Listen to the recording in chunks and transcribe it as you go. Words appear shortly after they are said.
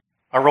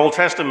Our Old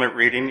Testament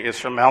reading is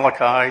from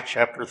Malachi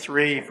chapter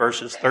 3,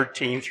 verses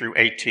 13 through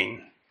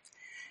 18.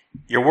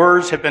 Your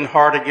words have been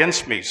hard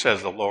against me,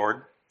 says the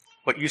Lord.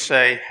 But you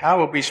say,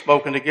 how have we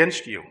spoken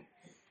against you?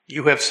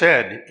 You have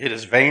said, it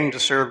is vain to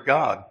serve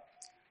God.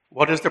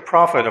 What is the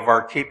profit of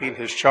our keeping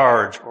his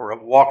charge or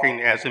of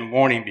walking as in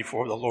mourning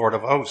before the Lord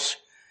of hosts?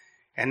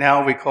 And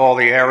now we call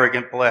the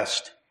arrogant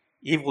blessed.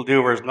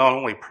 Evildoers not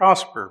only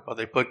prosper, but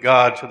they put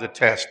God to the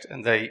test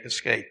and they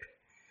escape.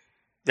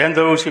 Then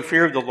those who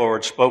feared the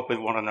Lord spoke with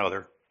one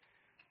another.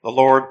 The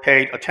Lord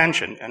paid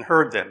attention and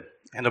heard them,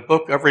 and a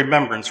book of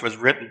remembrance was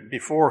written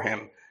before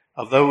him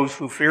of those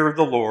who feared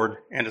the Lord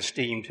and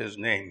esteemed his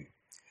name.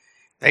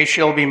 They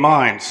shall be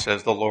mine,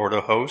 says the Lord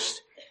of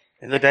hosts,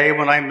 in the day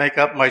when I make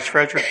up my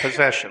treasured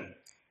possession,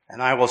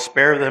 and I will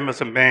spare them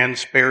as a man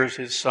spares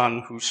his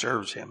son who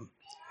serves him.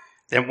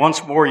 Then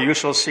once more you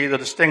shall see the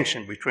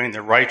distinction between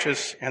the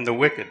righteous and the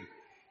wicked,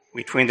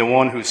 between the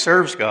one who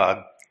serves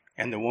God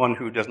and the one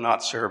who does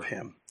not serve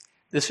him.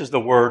 This is the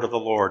word of the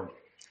Lord.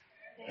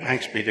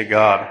 Thanks be to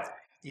God.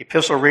 The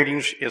epistle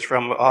reading is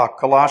from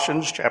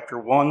Colossians chapter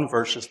 1,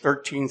 verses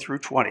 13 through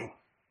 20.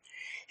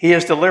 He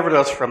has delivered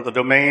us from the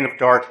domain of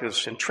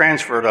darkness and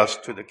transferred us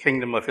to the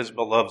kingdom of his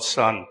beloved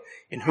Son,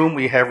 in whom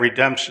we have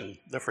redemption,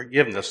 the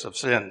forgiveness of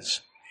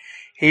sins.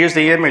 He is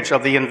the image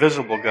of the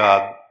invisible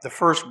God, the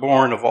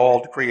firstborn of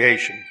all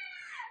creation.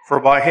 For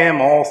by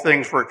him all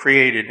things were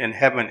created in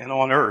heaven and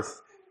on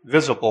earth,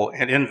 visible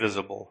and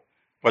invisible.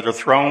 Whether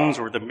thrones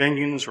or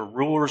dominions or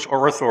rulers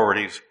or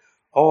authorities,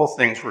 all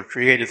things were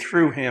created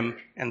through him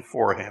and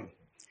for him.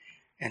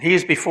 And he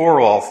is before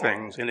all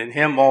things, and in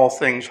him all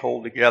things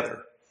hold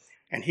together.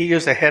 And he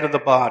is the head of the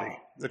body,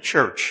 the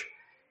church.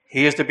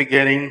 He is the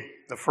beginning,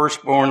 the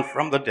firstborn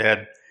from the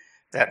dead,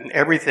 that in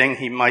everything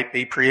he might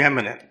be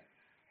preeminent.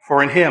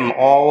 For in him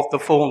all the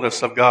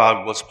fullness of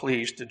God was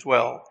pleased to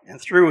dwell, and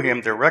through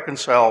him to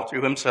reconcile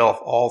to himself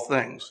all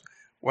things,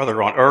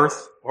 whether on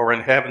earth or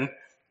in heaven,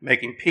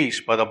 making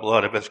peace by the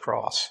blood of his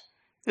cross.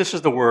 This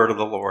is the word of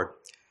the Lord.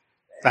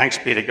 Thanks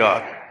be to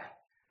God.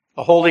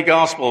 The Holy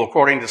Gospel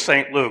according to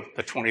St. Luke,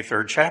 the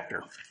 23rd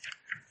chapter.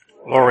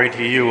 Glory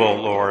to you, O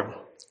Lord.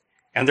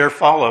 And there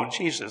followed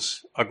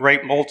Jesus, a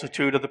great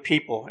multitude of the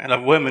people and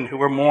of women who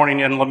were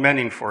mourning and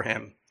lamenting for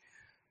him.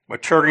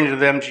 But turning to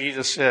them,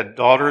 Jesus said,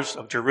 Daughters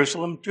of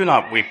Jerusalem, do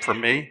not weep for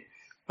me,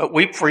 but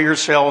weep for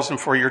yourselves and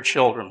for your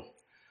children.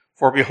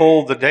 For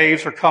behold, the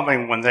days are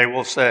coming when they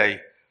will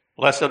say,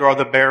 Blessed are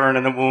the barren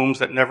and the wombs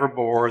that never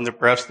bore and the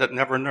breasts that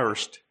never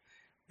nursed.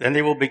 Then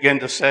they will begin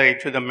to say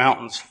to the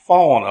mountains,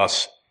 Fall on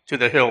us, to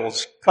the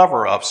hills,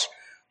 cover us.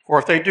 For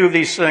if they do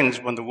these things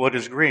when the wood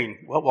is green,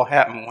 what will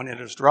happen when it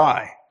is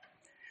dry?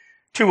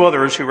 2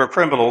 others who were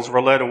criminals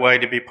were led away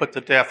to be put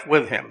to death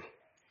with him.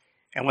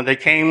 And when they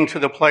came to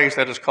the place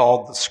that is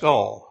called the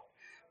Skull,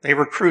 they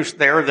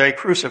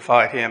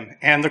crucified him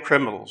and the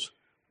criminals,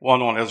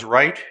 one on his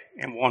right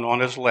and one on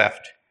his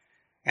left.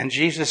 And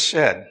Jesus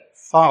said,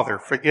 Father,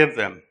 forgive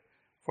them,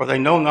 for they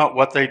know not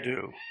what they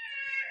do.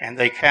 And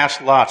they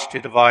cast lots to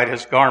divide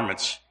his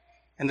garments.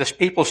 And the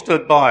people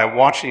stood by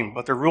watching,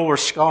 but the ruler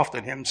scoffed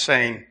at him,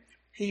 saying,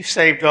 He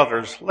saved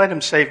others, let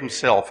him save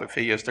himself if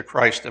he is the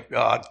Christ of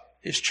God,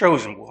 his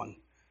chosen one.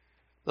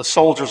 The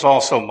soldiers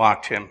also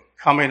mocked him,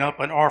 coming up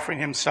and offering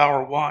him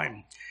sour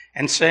wine,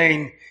 and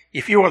saying,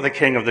 If you are the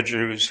king of the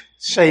Jews,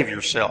 save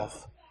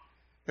yourself.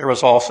 There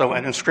was also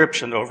an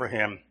inscription over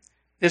him,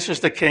 This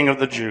is the king of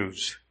the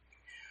Jews.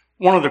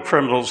 One of the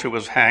criminals who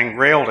was hanged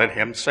railed at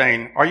him,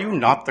 saying, Are you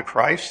not the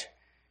Christ?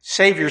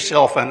 Save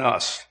yourself and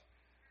us.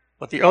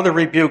 But the other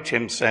rebuked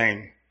him,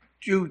 saying,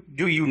 Do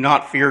you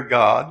not fear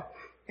God?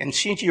 And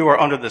since you are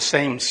under the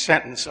same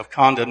sentence of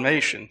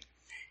condemnation,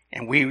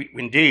 and we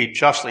indeed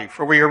justly,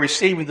 for we are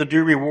receiving the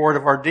due reward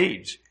of our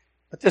deeds.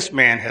 But this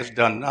man has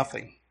done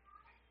nothing.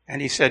 And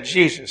he said,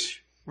 Jesus,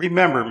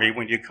 remember me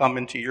when you come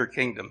into your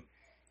kingdom.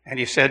 And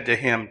he said to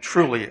him,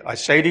 Truly, I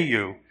say to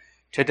you,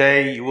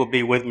 today you will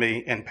be with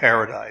me in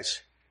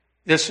paradise.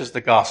 This is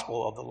the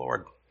gospel of the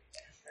Lord.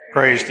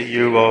 Praise to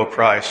you, O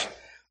Christ.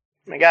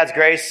 May God's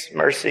grace,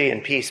 mercy,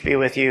 and peace be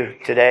with you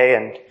today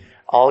and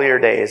all your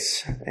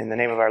days. In the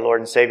name of our Lord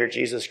and Savior,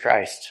 Jesus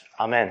Christ.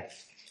 Amen.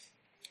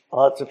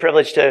 Well, it's a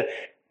privilege to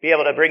be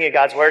able to bring you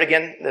God's Word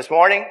again this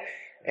morning.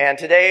 And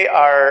today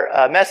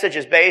our message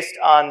is based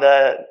on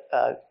the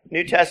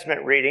New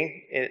Testament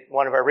reading,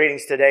 one of our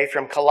readings today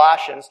from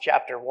Colossians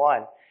chapter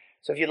 1.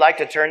 So if you'd like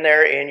to turn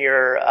there in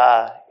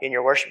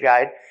your worship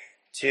guide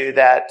to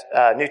that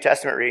New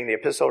Testament reading, the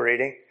epistle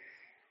reading.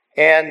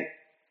 And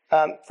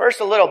first,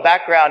 a little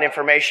background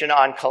information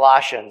on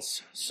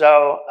Colossians.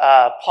 So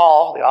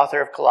Paul, the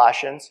author of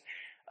Colossians,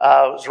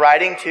 was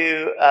writing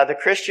to the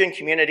Christian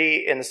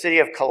community in the city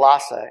of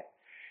Colossae.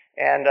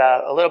 And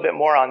a little bit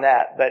more on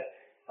that, but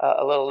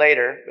a little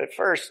later. But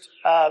first,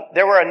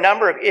 there were a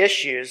number of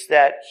issues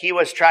that he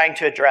was trying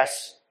to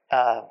address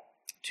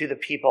to the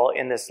people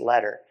in this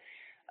letter.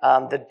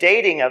 The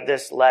dating of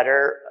this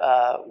letter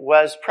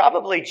was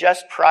probably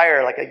just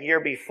prior, like a year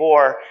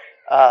before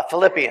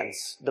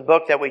Philippians, the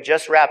book that we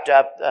just wrapped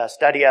up a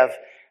study of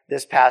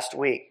this past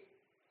week.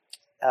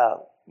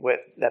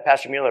 that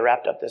Pastor Mueller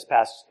wrapped up this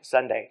past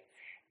Sunday.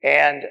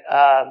 And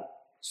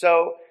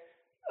so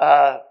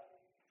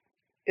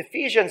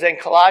Ephesians and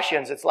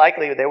Colossians, it's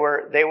likely they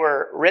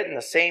were written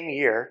the same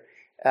year.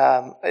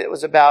 It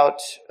was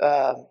about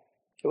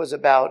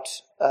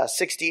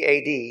 60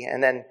 A.D.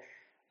 and then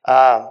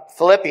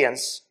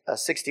Philippians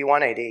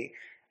 61 A.D.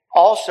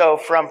 Also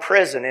from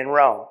prison in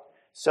Rome.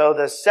 So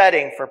the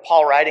setting for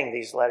Paul writing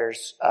these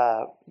letters,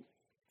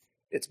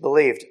 it's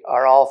believed,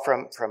 are all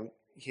from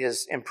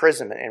his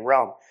imprisonment in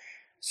Rome.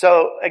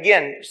 So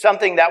again,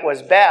 something that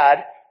was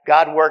bad,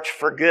 God worked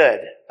for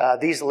good.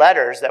 These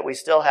letters that we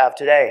still have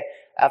today,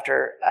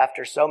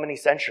 after so many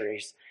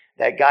centuries,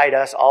 that guide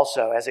us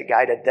also as it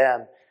guided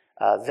them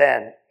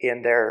then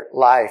in their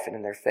life and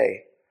in their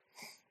faith.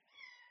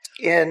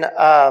 In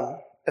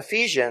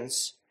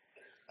Ephesians,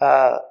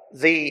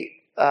 the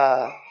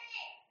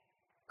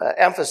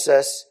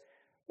emphasis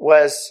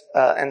was,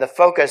 and the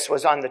focus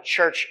was on the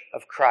church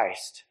of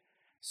Christ.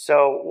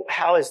 So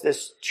how is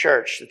this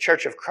church, the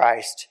church of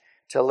Christ,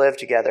 to live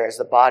together as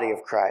the body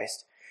of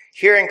Christ?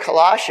 Here in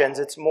Colossians,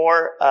 it's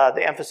more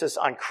the emphasis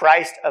on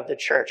Christ of the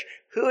church.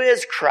 Who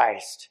is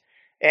Christ?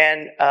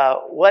 And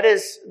what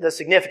is the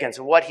significance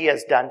of what he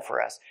has done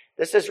for us?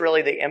 This is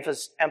really the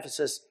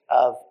emphasis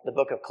of the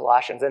book of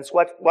Colossians. And it's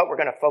what we're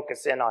going to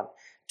focus in on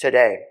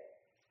today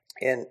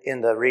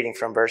in the reading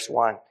from verse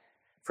 1,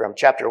 from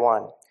chapter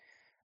 1.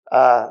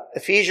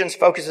 Ephesians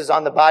focuses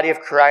on the body of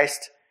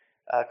Christ.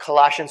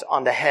 Colossians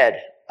on the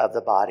head of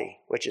the body,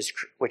 which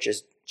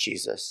is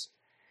Jesus.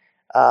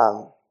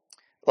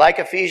 Like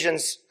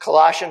Ephesians,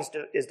 Colossians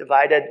is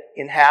divided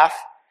in half.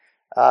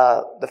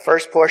 The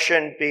first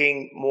portion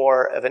being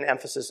more of an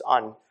emphasis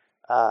on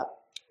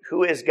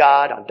who is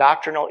God, on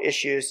doctrinal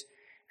issues,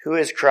 who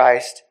is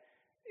Christ,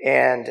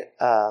 and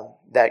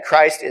that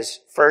Christ is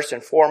first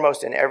and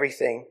foremost in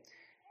everything.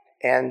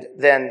 And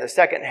then the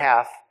second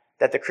half,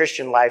 that the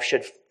Christian life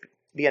should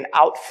be an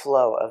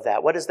outflow of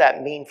that. What does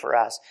that mean for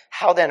us?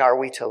 How then are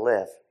we to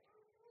live?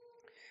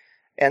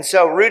 And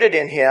so rooted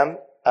in him,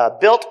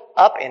 built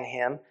up in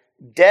him,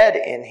 dead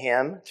in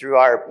him through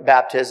our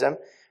baptism,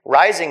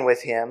 rising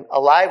with him,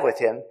 alive with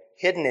him,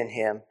 hidden in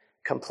him,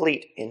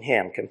 complete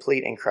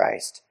in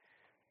Christ.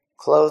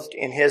 Clothed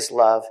in his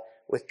love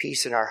with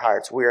peace in our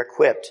hearts, we are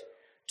equipped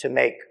to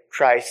make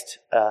Christ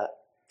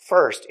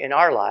first in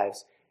our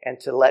lives and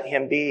to let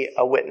him be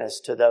a witness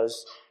to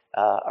those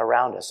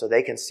around us so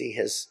they can see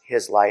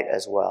his light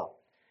as well.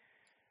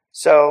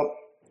 So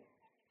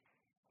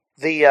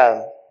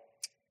the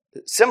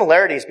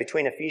similarities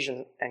between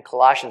Ephesians and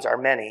Colossians are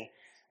many.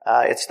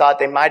 It's thought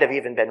they might have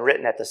even been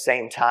written at the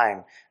same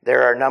time.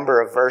 There are a number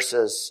of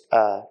verses,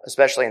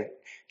 especially in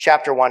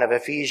chapter 1 of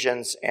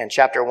Ephesians and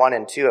chapter 1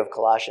 and 2 of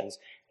Colossians,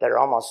 that are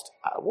almost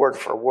word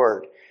for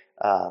word.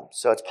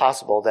 So it's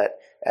possible that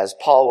as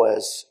Paul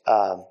was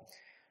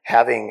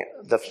having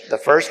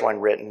the first one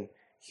written,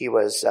 he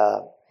was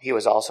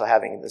also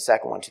having the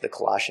second one to the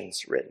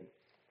Colossians written.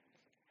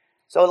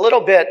 So a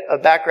little bit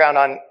of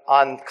background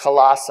on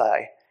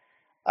Colossae.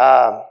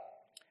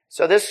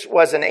 So this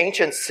was an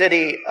ancient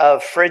city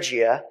of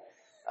Phrygia.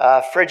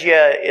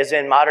 Phrygia is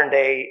in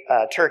modern-day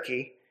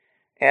Turkey,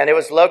 and it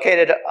was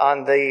located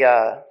on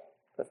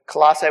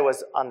Colossae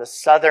was on the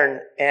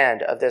southern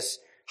end of this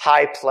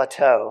high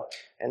plateau,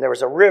 and there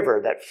was a river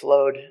that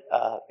flowed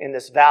in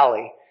this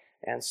valley,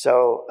 and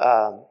so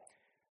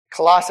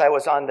Colossae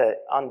was on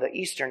the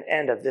eastern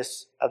end of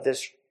this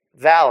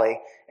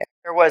valley, and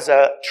there was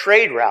a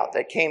trade route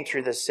that came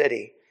through the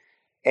city,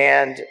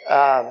 and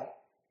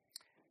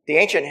the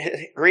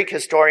ancient Greek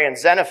historian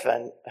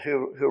Xenophon,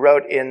 who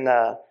wrote in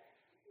the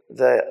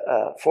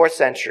 4th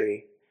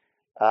century,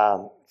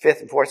 5th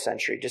and 4th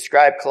century,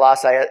 described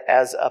Colossae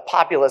as a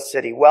populous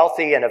city,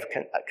 wealthy and of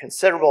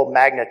considerable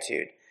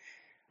magnitude.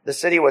 The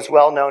city was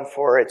well known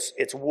for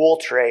its wool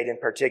trade in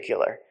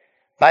particular.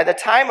 By the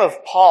time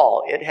of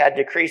Paul, it had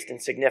decreased in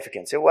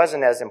significance. It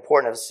wasn't as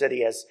important of a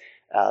city as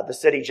the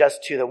city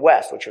just to the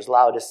west, which was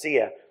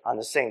Laodicea, on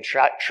the same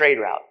trade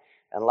route.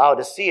 And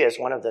Laodicea is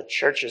one of the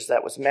churches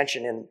that was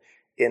mentioned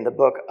in the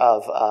book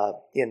of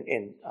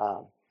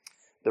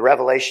the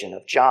Revelation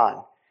of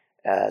John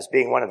as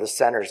being one of the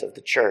centers of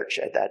the church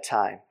at that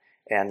time.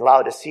 And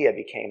Laodicea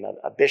became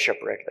a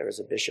bishopric. There was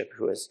a bishop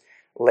who was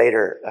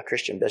later, a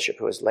Christian bishop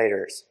who was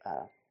later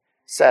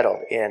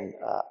settled in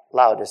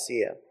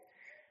Laodicea.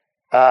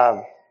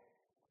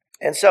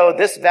 And so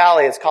this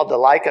valley is called the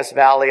Lycus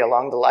Valley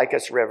along the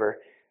Lycus River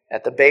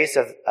at the base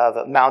of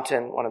a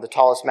mountain, one of the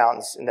tallest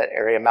mountains in that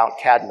area, Mount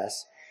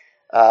Cadmus.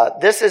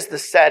 This is the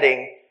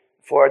setting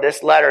for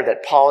this letter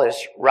that Paul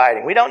is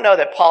writing. We don't know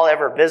that Paul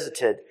ever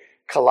visited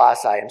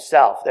Colossae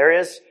himself. There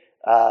is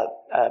a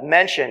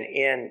mention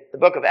in the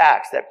book of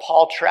Acts that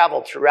Paul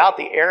traveled throughout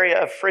the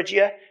area of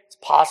Phrygia. It's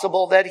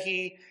possible that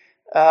he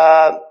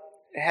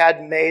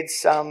had made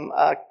some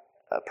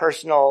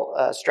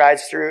personal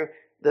strides through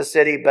the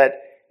city,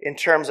 but in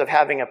terms of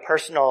having a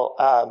personal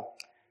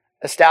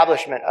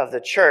establishment of the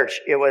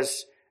church, it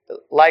was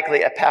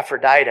likely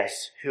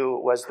Epaphroditus who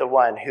was the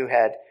one who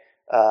had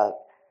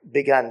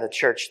begun the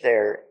church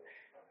there.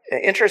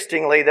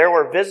 Interestingly, there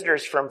were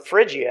visitors from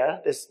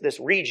Phrygia, this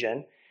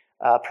region,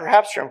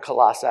 perhaps from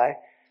Colossae,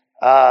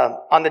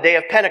 on the day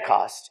of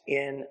Pentecost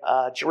in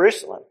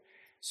Jerusalem.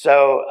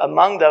 So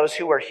among those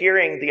who were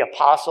hearing the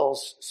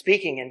apostles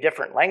speaking in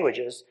different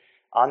languages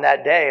on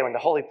that day when the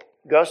Holy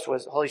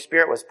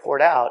Spirit was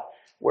poured out,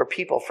 were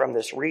people from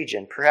this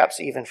region, perhaps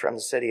even from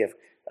the city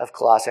of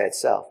Colossae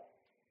itself.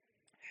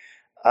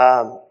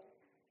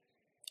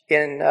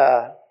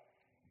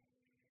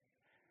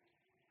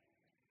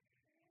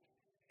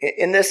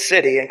 In this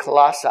city, in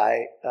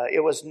Colossae,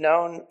 it was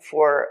known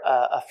for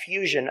a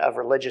fusion of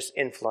religious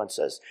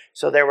influences.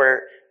 So there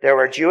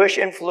were Jewish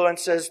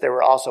influences, there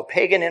were also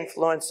pagan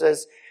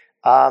influences,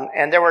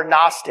 and there were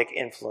Gnostic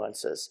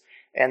influences.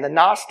 And the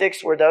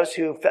Gnostics were those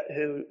who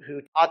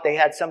thought they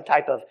had some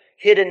type of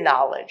hidden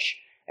knowledge.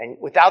 And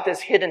without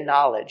this hidden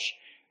knowledge,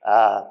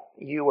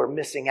 you were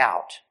missing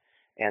out.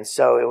 And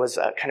so it was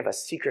a kind of a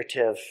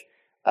secretive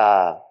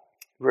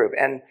group.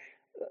 And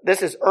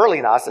this is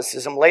early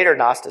Gnosticism. Later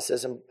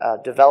Gnosticism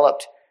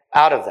developed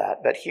out of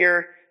that. But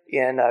here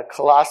in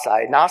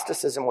Colossae,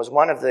 Gnosticism was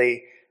one of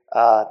the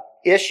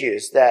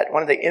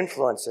one of the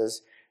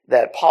influences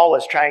that Paul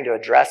was trying to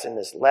address in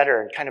this letter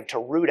and kind of to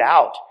root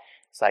out.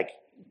 It's like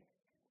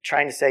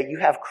trying to say, you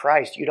have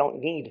Christ. You don't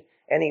need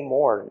any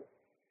more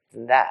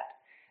than that.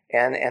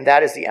 And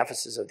that is the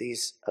emphasis of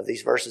these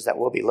verses that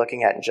we'll be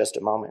looking at in just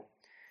a moment.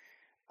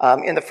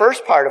 In the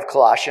first part of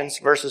Colossians,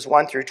 verses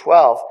 1 through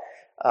 12,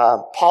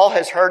 Paul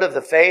has heard of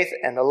the faith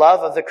and the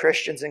love of the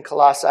Christians in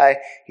Colossae.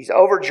 He's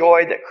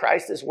overjoyed that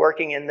Christ is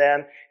working in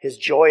them. His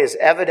joy is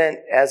evident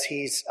as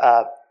he's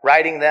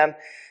writing them.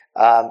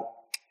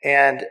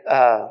 And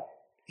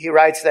he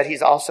writes that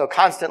he's also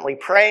constantly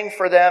praying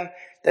for them,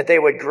 that they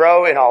would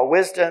grow in all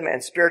wisdom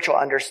and spiritual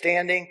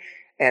understanding,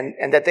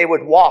 and that they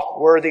would walk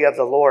worthy of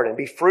the Lord and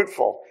be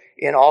fruitful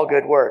in all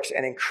good works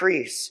and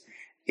increase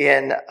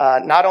in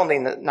not only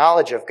the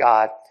knowledge of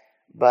God,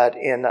 but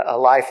in a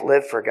life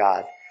lived for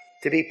God,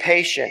 to be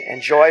patient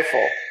and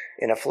joyful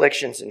in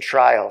afflictions and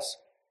trials.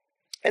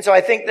 And so I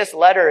think this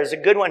letter is a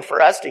good one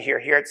for us to hear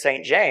here at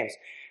St. James,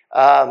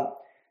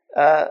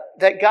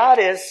 that God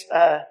is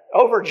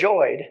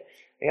overjoyed,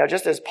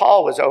 just as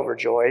Paul was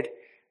overjoyed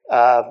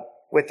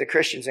with the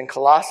Christians in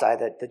Colossae,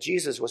 that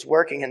Jesus was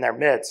working in their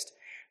midst.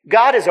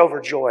 God is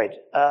overjoyed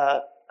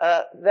that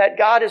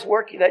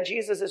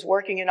Jesus is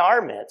working in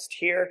our midst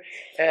here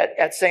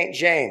at St.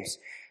 James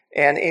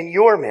and in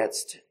your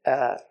midst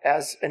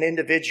as an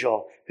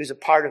individual who's a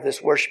part of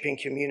this worshiping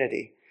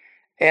community.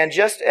 And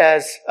just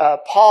as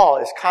Paul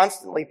is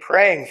constantly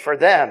praying for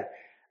them,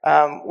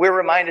 we're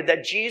reminded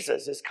that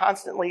Jesus is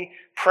constantly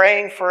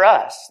praying for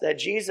us, that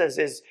Jesus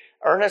is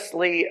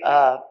earnestly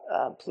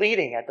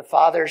pleading at the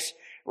Father's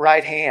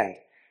right hand,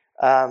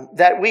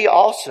 that we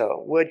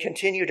also would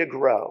continue to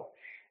grow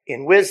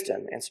in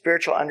wisdom and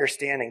spiritual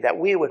understanding, that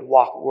we would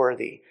walk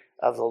worthy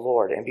of the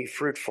Lord and be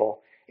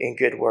fruitful in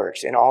good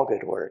works, in all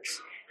good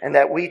works, and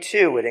that we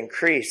too would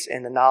increase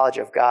in the knowledge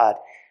of God,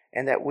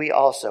 and that we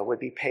also would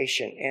be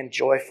patient and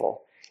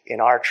joyful in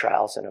our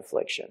trials and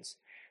afflictions.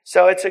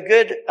 So it's a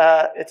good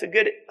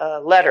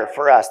letter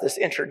for us. This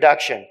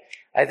introduction,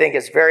 I think,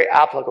 is very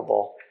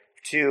applicable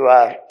to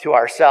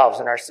ourselves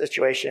and our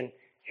situation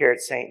here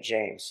at St.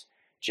 James.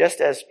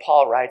 Just as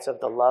Paul writes of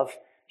the love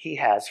he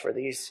has for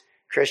these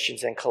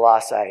Christians in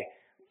Colossae,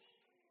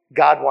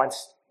 God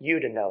wants you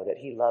to know that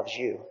he loves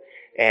you,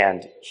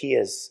 and he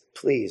is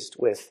pleased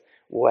with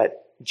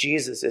what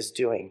Jesus is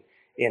doing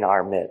in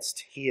our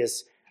midst. He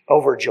is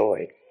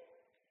overjoyed.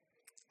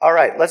 All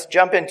right, let's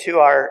jump into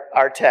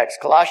our text,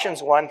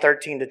 Colossians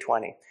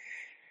 1:13-20.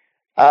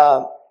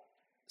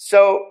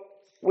 So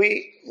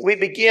we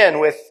begin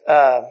with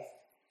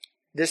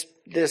this.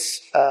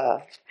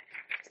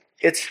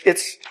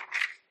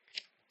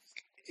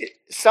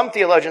 Some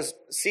theologians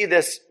see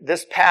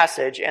this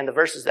passage and the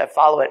verses that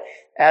follow it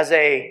as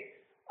an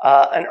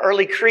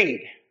early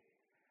creed,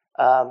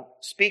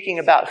 speaking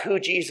about who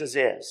Jesus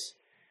is,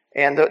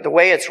 and the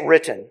way it's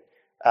written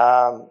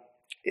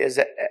is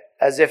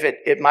as if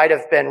it might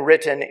have been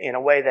written in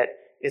a way that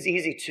is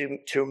easy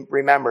to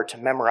remember, to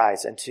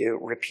memorize, and to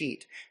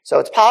repeat. So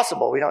it's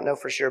possible, we don't know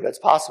for sure, but it's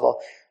possible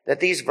that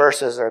these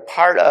verses are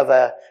part of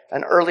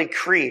an early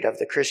creed of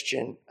the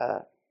Christian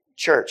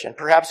church, and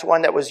perhaps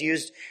one that was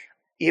used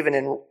even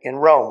in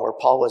Rome, where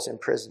Paul was in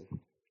prison.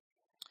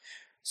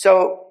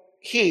 So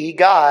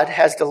God,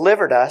 has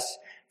delivered us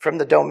from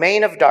the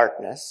domain of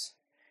darkness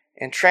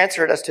and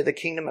transferred us to the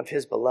kingdom of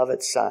his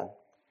beloved Son.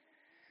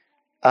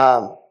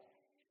 The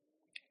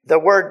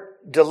word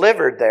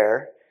delivered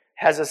there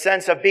has a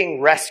sense of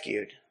being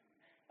rescued,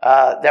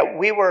 that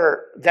we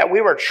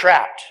were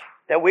trapped,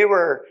 that we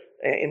were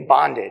in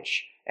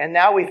bondage, and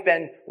now we've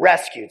been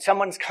rescued.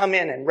 Someone's come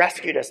in and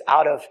rescued us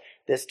out of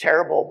this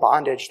terrible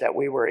bondage that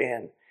we were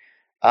in.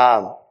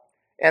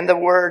 And the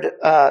word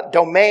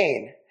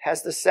domain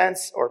has the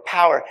sense, or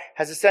power,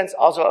 has a sense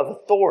also of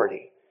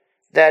authority,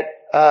 that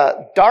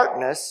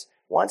darkness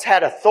once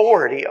had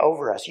authority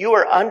over us. You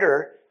were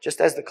under just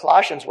as the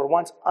Colossians were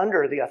once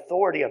under the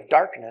authority of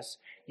darkness,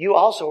 you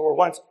also were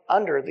once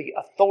under the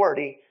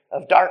authority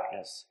of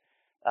darkness.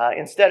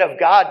 Instead of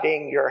God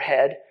being your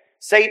head,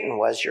 Satan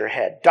was your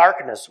head.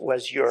 Darkness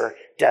was your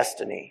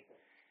destiny.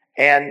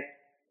 And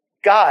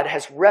God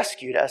has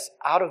rescued us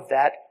out of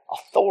that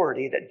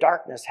authority that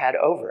darkness had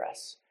over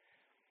us.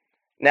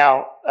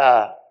 Now,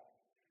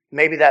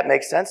 maybe that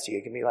makes sense to you.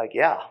 You can be like,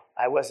 yeah,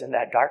 I was in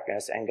that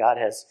darkness and God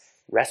has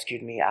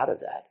rescued me out of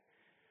that.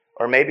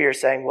 Or maybe you're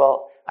saying,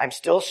 well, I'm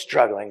still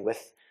struggling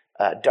with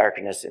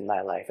darkness in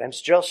my life. I'm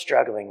still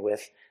struggling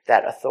with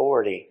that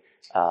authority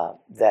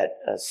that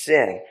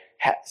sin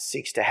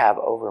seeks to have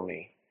over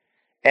me.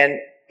 And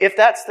if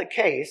that's the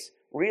case,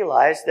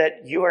 realize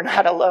that you are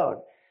not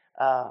alone.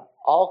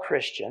 All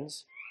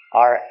Christians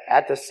are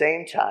at the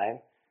same time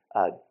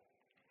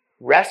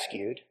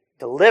rescued,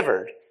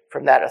 delivered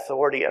from that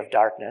authority of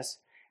darkness.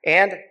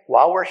 And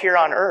while we're here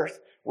on earth,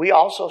 we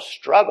also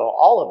struggle,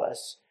 all of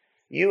us,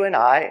 you and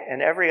I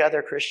and every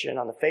other Christian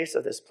on the face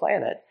of this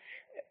planet,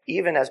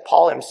 even as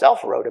Paul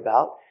himself wrote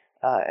about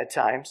at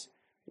times,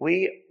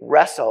 we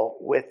wrestle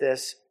with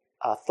this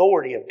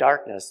authority of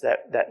darkness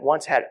that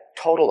once had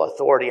total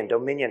authority and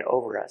dominion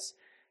over us.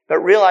 But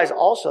realize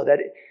also that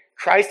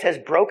Christ has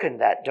broken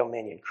that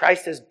dominion.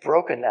 Christ has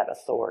broken that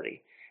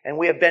authority, and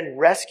we have been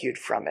rescued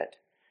from it.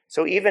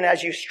 So even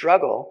as you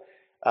struggle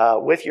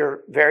with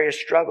your various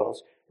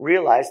struggles,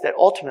 realize that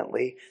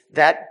ultimately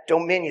that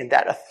dominion,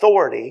 that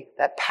authority,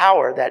 that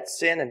power, that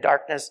sin and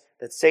darkness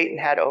that Satan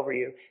had over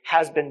you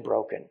has been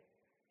broken.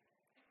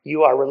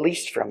 You are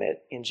released from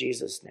it in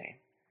Jesus' name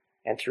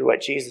and through what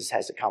Jesus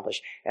has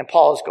accomplished. And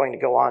Paul is going to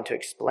go on to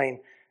explain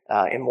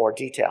in more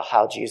detail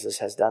how Jesus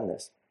has done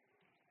this.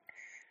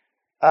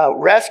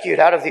 Rescued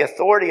out of the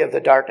authority of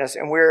the darkness,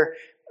 and we're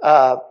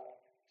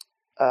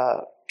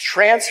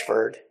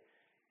transferred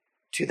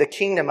to the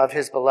kingdom of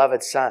his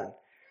beloved Son.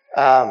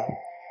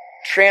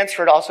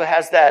 Transferred also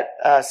has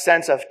that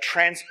sense of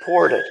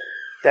transported,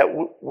 that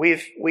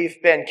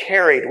we've been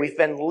carried, we've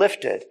been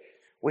lifted,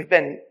 we've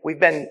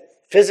been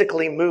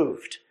physically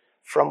moved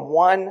from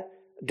one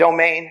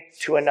domain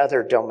to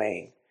another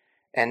domain.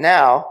 And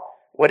now,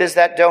 what is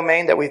that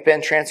domain that we've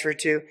been transferred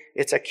to?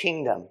 It's a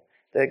kingdom.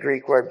 The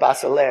Greek word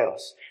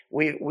basileos.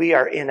 We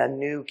are in a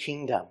new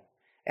kingdom,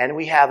 and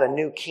we have a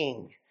new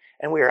king,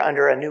 and we are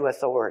under a new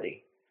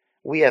authority.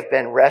 We have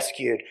been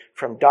rescued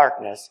from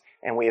darkness,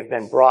 and we have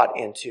been brought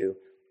into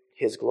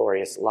his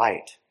glorious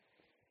light.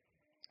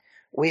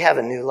 We have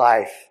a new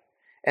life.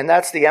 And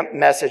that's the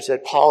message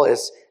that Paul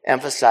is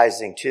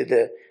emphasizing to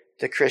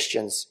the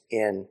Christians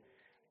in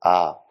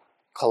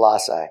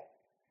Colossae.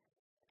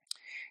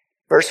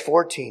 Verse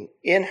 14,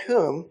 in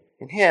him,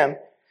 in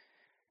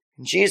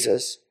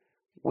Jesus,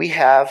 we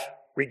have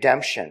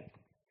redemption,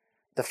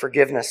 the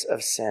forgiveness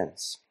of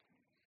sins.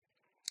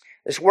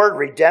 This word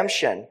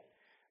redemption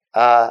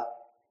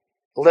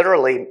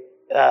literally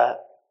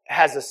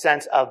has a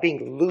sense of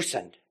being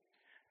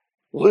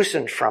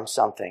loosened from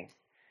something.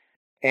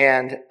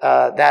 And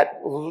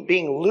that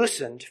being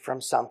loosened from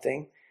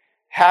something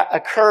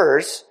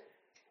occurs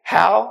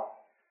how?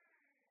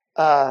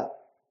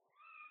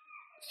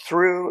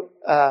 Through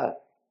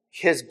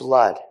his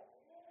blood,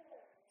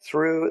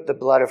 through the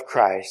blood of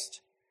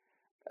Christ,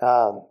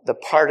 the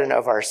pardon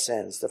of our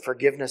sins, the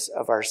forgiveness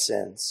of our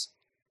sins.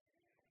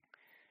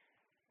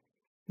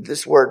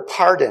 This word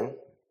pardon,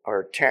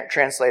 or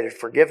translated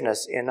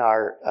forgiveness in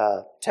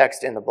our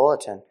text in the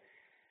bulletin,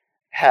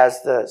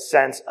 has the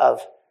sense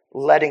of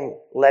letting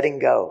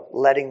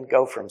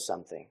go from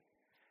something.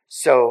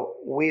 So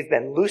we've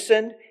been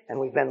loosened and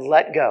we've been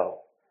let go.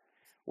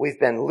 We've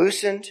been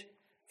loosened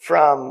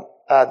from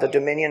the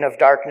dominion of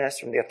darkness,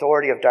 from the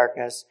authority of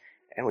darkness,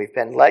 and we've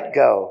been let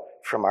go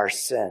from our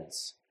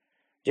sins.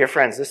 Dear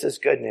friends, this is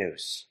good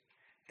news.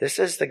 This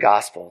is the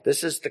gospel.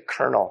 This is the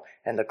kernel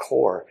and the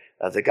core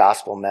of the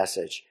gospel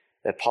message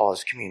that Paul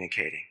is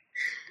communicating.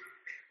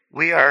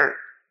 We are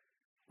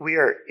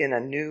in a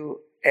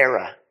new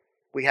era.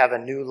 We have a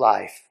new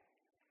life.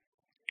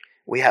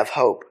 We have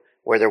hope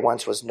where there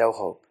once was no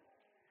hope.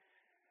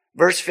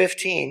 Verse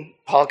 15,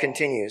 Paul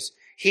continues.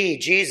 He,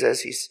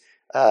 Jesus, he's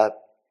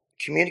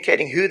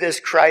communicating who this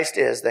Christ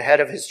is, the head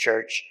of his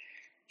church.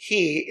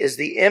 He is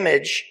the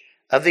image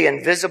of the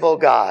invisible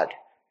God,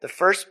 the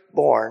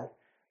firstborn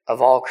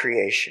of all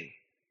creation.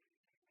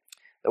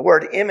 The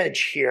word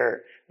image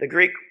here, the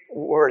Greek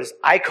word is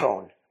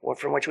icon,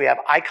 from which we have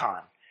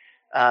icon.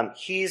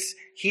 He's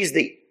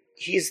the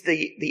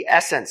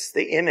essence,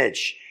 the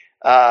image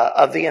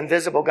of the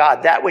invisible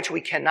God. That which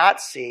we cannot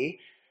see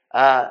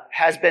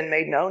has been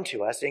made known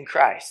to us in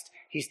Christ.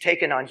 He's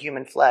taken on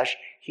human flesh.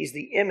 He's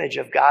the image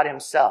of God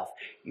himself.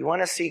 You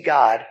want to see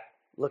God?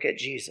 Look at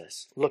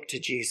Jesus. Look to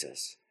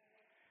Jesus.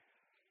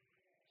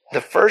 The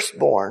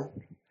firstborn,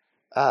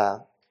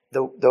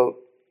 the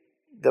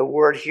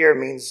word here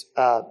means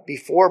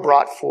before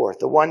brought forth,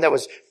 the one that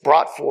was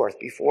brought forth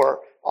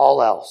before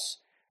all else,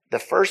 the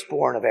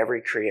firstborn of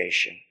every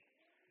creation.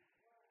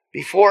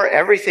 Before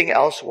everything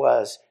else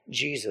was,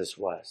 Jesus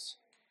was.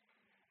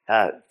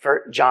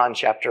 For John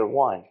chapter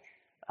 1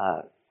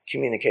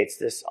 communicates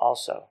this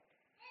also,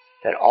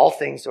 that all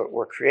things that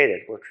were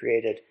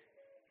created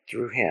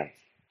through him.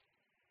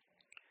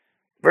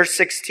 Verse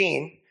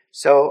 16,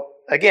 so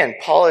again,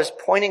 Paul is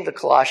pointing the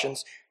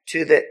Colossians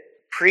to the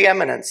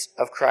preeminence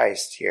of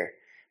Christ here.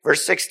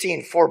 Verse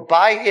 16, for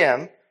by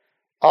him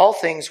all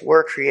things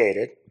were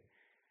created,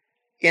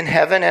 in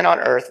heaven and on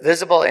earth,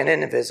 visible and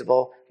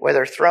invisible,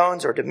 whether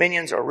thrones or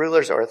dominions or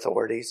rulers or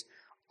authorities,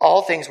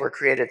 all things were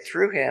created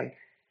through him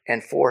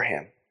and for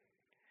him.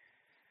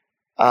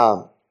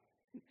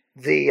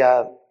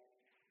 The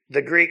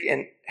Greek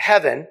in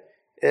heaven,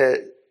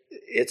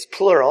 it's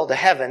plural, the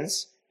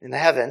heavens, in the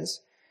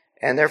heavens,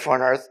 and therefore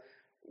on earth,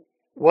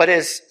 what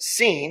is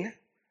seen,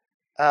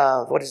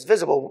 what is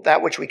visible,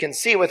 that which we can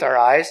see with our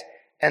eyes,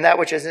 and that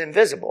which is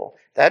invisible,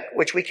 that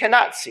which we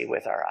cannot see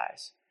with our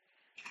eyes.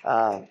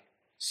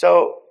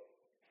 So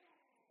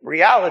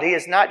reality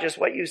is not just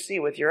what you see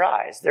with your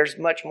eyes. There's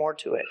much more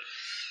to it.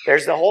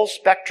 There's the whole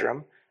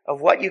spectrum of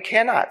what you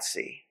cannot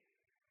see.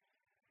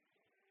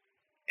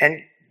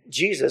 And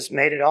Jesus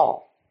made it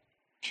all.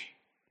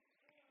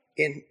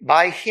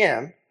 By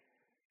him,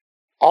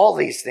 all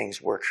these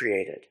things were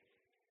created.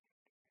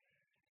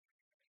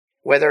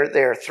 Whether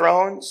they're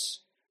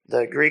thrones,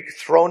 the Greek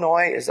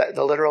thronoi is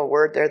the literal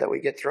word there that we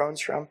get thrones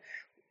from,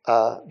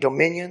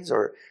 dominions,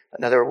 or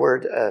another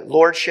word,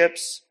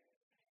 lordships,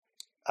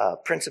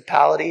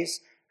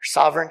 principalities,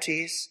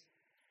 sovereignties,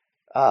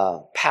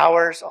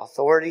 powers,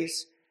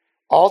 authorities,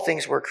 all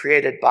things were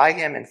created by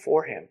him and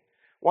for him.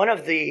 One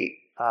of the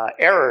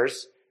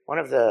errors, one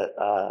of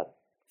the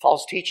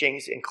false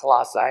teachings in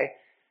Colossae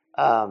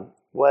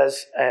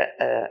was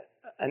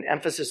an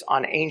emphasis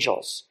on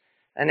angels,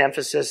 an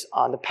emphasis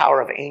on the power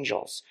of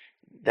angels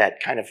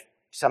that kind of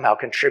somehow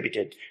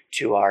contributed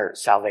to our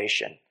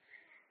salvation.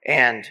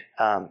 And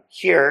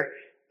here,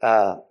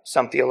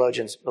 some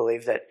theologians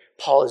believe that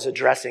Paul is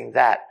addressing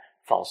that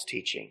false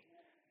teaching,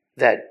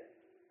 that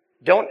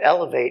don't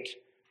elevate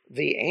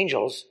the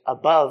angels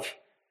above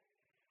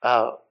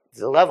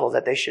the level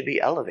that they should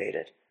be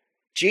elevated.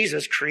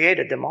 Jesus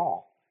created them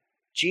all.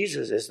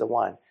 Jesus is the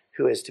one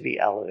who is to be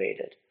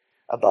elevated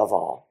above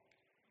all.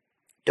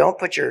 Don't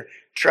put your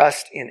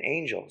trust in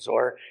angels,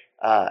 or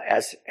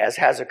as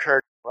has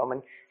occurred in the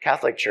Roman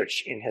Catholic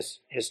Church in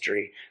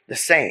history, the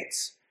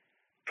saints.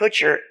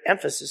 Put your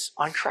emphasis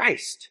on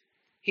Christ.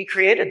 He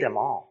created them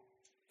all.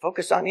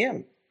 Focus on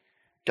him.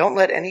 Don't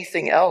let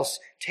anything else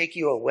take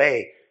you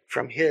away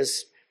from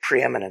his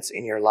preeminence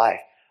in your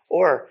life.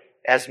 Or,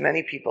 as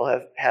many people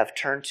have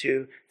turned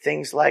to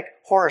things like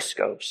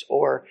horoscopes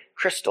or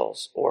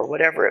crystals or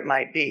whatever it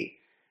might be.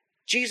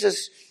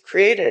 Jesus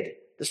created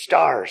the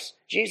stars.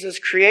 Jesus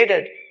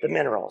created the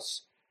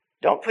minerals.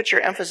 Don't put your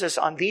emphasis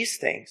on these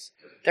things.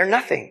 They're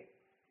nothing.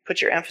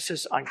 Put your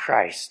emphasis on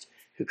Christ,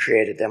 who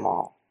created them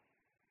all.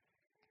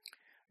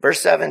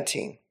 Verse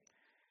 17.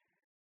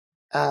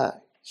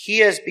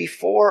 He is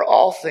before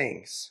all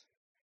things,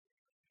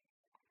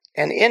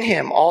 and in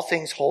him all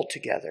things hold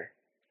together.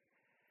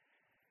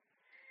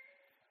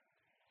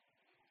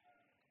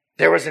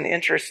 There was an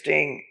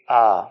interesting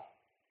article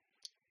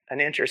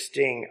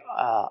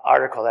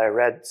that I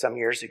read some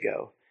years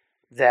ago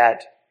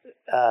that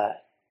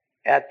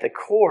at the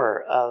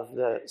core of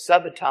the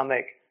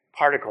subatomic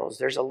particles,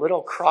 there's a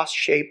little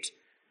cross-shaped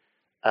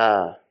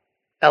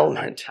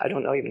element. I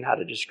don't know even how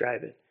to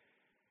describe it.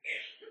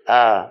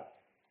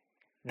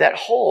 That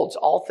holds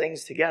all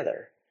things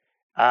together.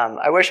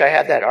 I wish I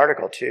had that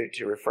article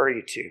to refer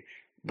you to,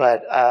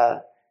 but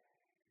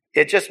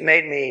it just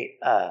made me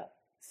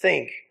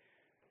think,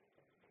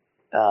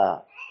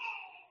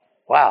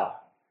 wow,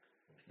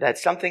 that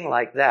something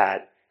like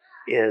that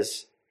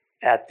is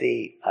at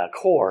the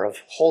core of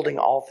holding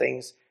all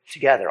things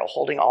together,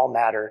 holding all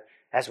matter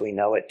as we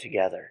know it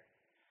together.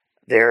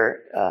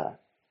 They're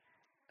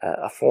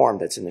a form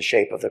that's in the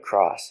shape of the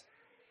cross,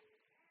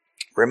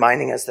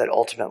 reminding us that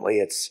ultimately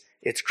it's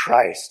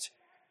Christ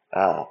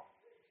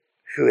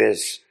who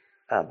is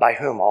by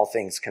whom all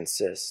things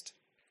consist.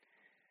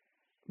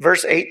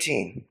 Verse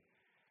 18,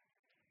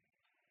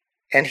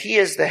 and he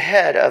is the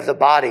head of the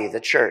body,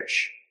 the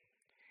church.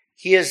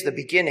 He is the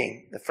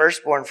beginning, the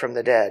firstborn from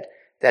the dead,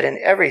 that in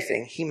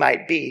everything he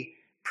might be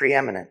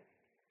preeminent.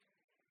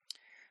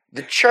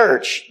 The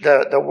church,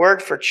 the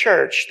word for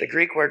church, the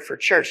Greek word for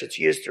church that's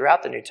used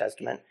throughout the New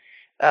Testament,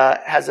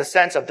 has a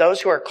sense of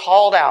those who are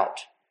called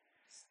out,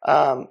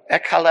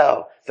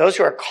 ekkaleo, those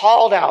who are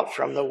called out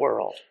from the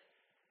world,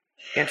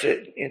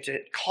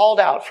 called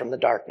out from the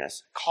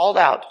darkness, called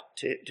out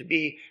to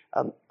be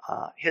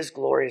his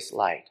glorious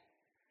light.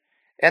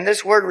 And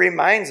this word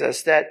reminds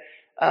us that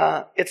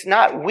it's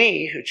not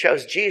we who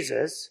chose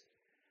Jesus.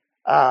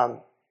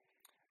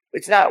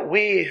 It's not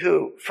we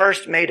who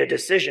first made a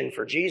decision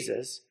for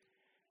Jesus.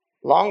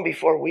 Long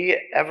before we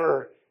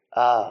ever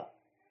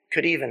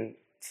could even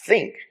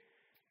think,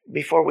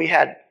 before we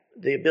had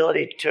the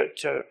ability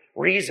to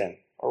reason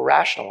or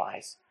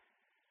rationalize,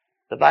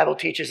 the Bible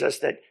teaches us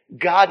that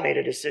God made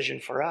a decision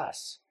for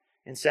us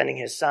in sending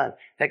his son,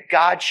 that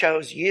God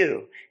chose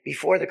you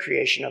before the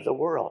creation of the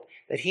world,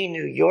 that he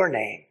knew your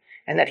name,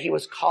 and that he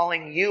was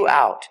calling you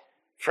out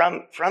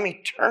from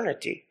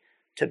eternity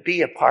to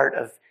be a part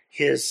of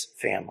his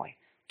family,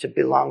 to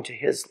belong to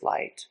his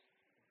light.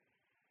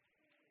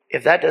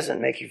 If that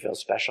doesn't make you feel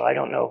special, I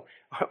don't know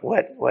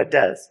what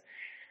does.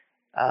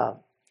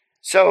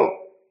 So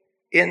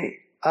in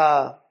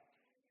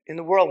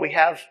the world, we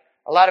have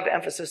a lot of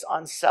emphasis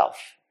on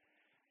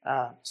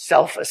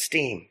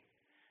self-esteem.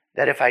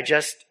 That if I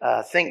just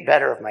think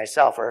better of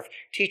myself, or if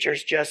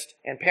teachers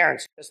and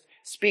parents just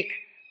speak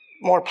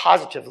more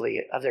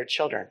positively of their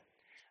children,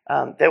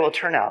 they will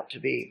turn out to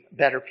be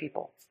better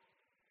people.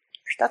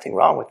 There's nothing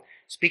wrong with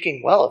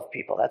speaking well of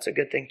people. That's a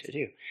good thing to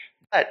do.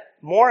 But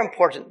more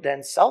important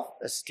than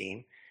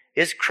self-esteem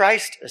is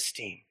Christ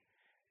esteem.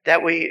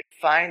 That we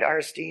find our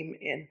esteem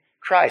in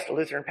Christ. The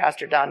Lutheran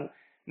pastor Don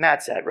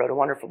Matzat wrote a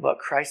wonderful book,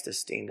 Christ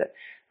Esteem, that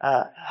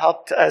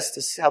helps us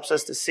to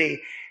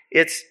see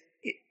it's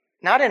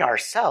not in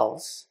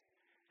ourselves,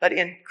 but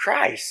in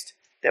Christ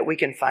that we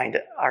can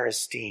find our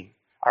esteem,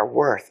 our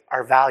worth,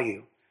 our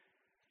value.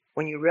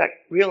 When you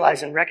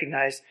realize and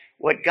recognize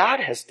what God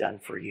has done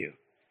for you,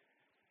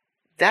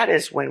 that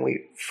is when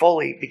we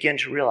fully begin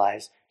to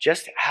realize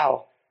just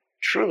how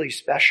truly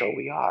special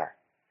we are.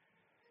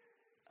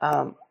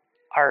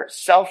 Our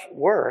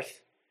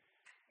self-worth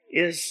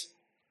is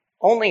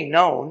only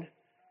known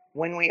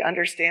when we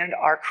understand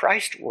our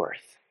Christ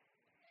worth,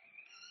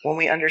 when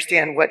we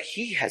understand what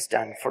he has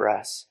done for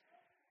us,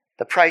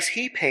 the price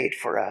he paid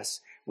for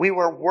us. We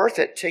were worth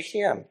it to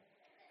him.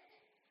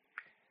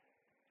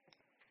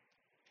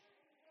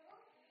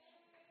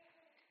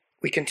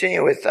 We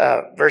continue with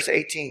verse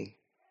 18.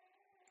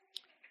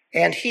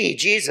 And he,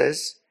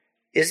 Jesus,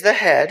 is the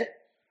head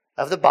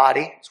of the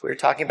body, as we were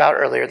talking about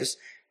earlier.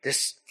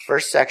 This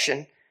first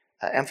section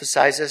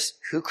emphasizes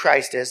who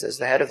Christ is as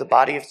the head of the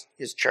body of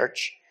his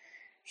church.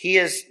 He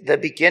is the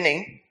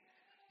beginning,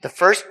 the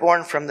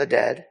firstborn from the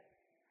dead,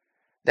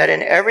 that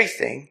in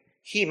everything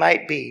he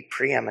might be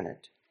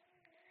preeminent.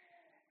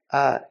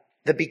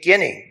 The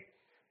beginning,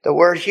 the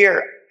word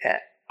here,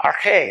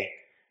 arche,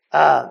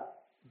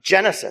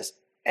 Genesis,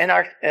 in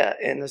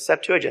the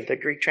Septuagint, the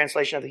Greek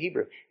translation of the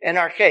Hebrew,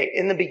 enarche,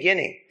 in the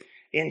beginning,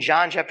 in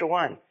John chapter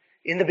 1,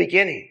 in the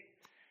beginning.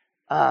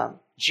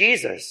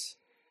 Jesus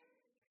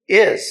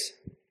is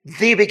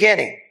the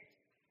beginning.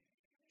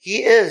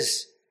 He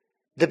is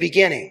the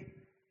beginning.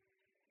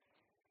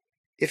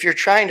 If you're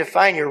trying to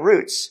find your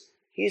roots,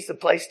 he's the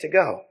place to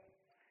go.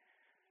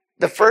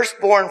 The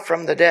firstborn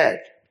from the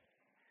dead.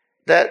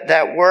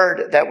 That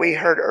word that we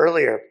heard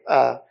earlier,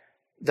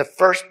 the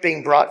first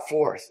being brought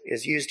forth,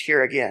 is used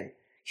here again.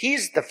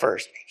 He's the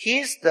first.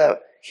 He's the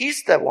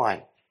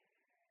one.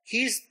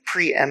 He's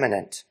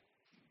preeminent.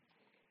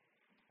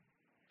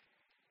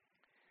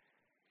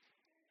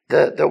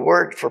 The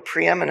word for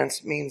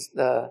preeminence means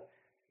the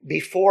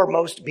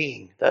beforemost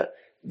being,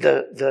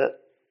 the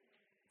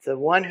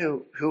one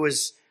who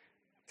is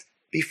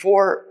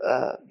before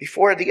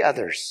the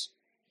others.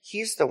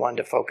 He's the one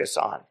to focus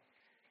on.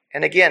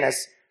 And again,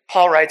 as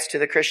Paul writes to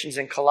the Christians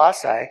in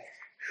Colossae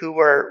who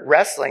were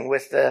wrestling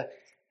with the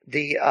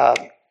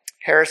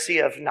heresy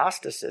of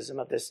Gnosticism,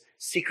 of this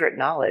secret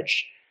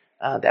knowledge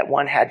that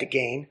one had to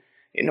gain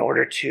in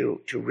order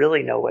to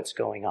really know what's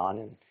going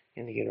on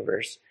in the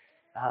universe,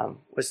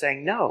 was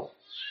saying, no,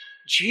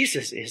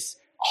 Jesus is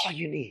all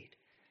you need.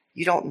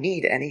 You don't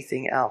need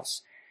anything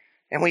else.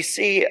 And we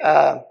see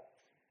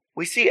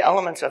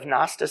elements of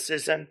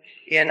Gnosticism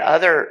in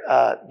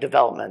other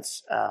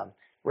developments,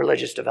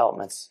 religious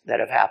developments that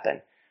have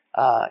happened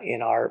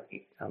in our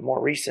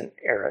more recent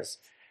eras,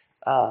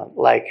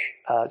 like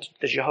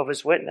the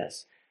Jehovah's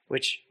Witness,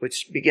 which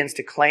begins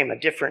to claim a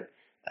different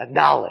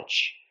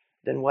knowledge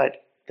than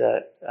what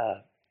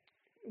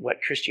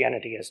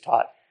Christianity has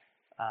taught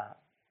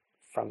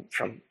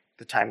from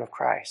the time of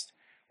Christ,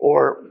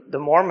 or the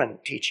Mormon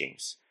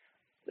teachings.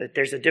 That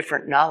there's a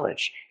different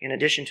knowledge. In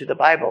addition to the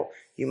Bible,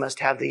 you must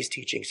have these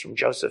teachings from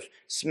Joseph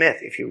Smith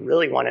if you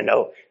really want to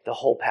know the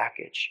whole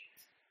package.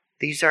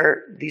 These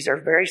are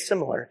very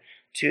similar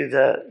to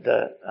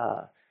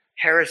the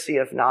heresy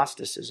of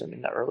Gnosticism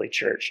in the early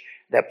church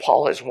that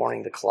Paul is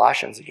warning the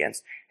Colossians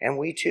against. And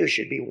we too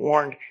should be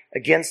warned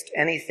against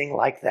anything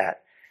like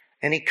that.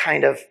 Any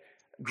kind of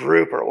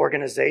group or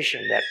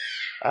organization that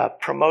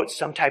promotes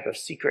some type of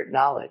secret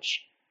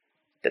knowledge.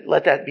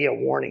 Let that be a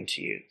warning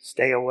to you.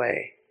 Stay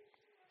away.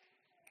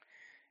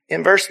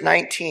 In verse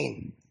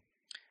 19,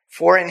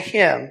 for in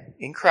him,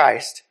 in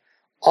Christ,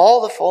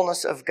 all the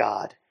fullness of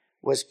God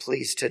was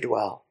pleased to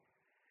dwell.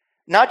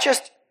 Not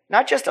just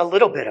a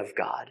little bit of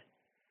God,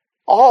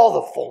 all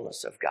the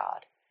fullness of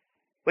God,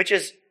 which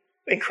is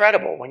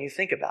incredible when you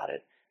think about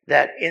it,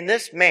 that in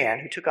this man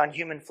who took on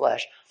human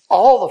flesh,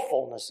 all the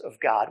fullness of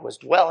God was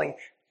dwelling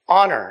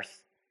on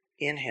earth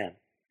in him.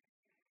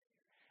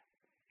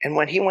 And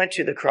when he went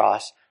to the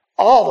cross,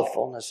 all the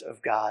fullness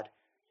of God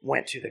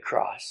went to the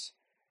cross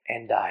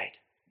and died.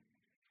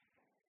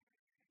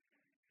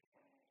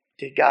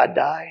 Did God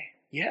die?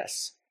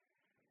 Yes.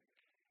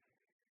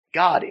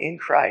 God in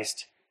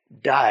Christ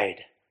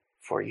died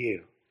for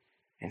you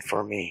and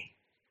for me.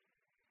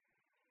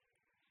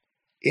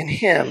 In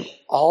him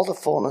all the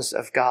fullness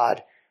of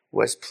God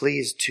was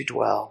pleased to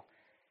dwell,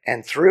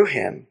 and through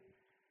him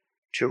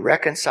to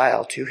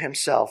reconcile to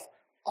himself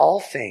all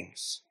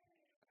things,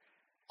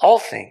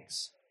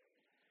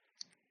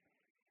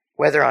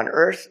 whether on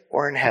earth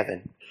or in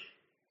heaven.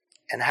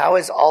 And how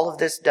is all of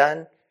this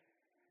done?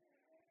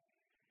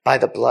 By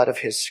the blood of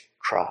his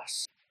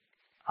cross.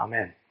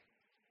 Amen.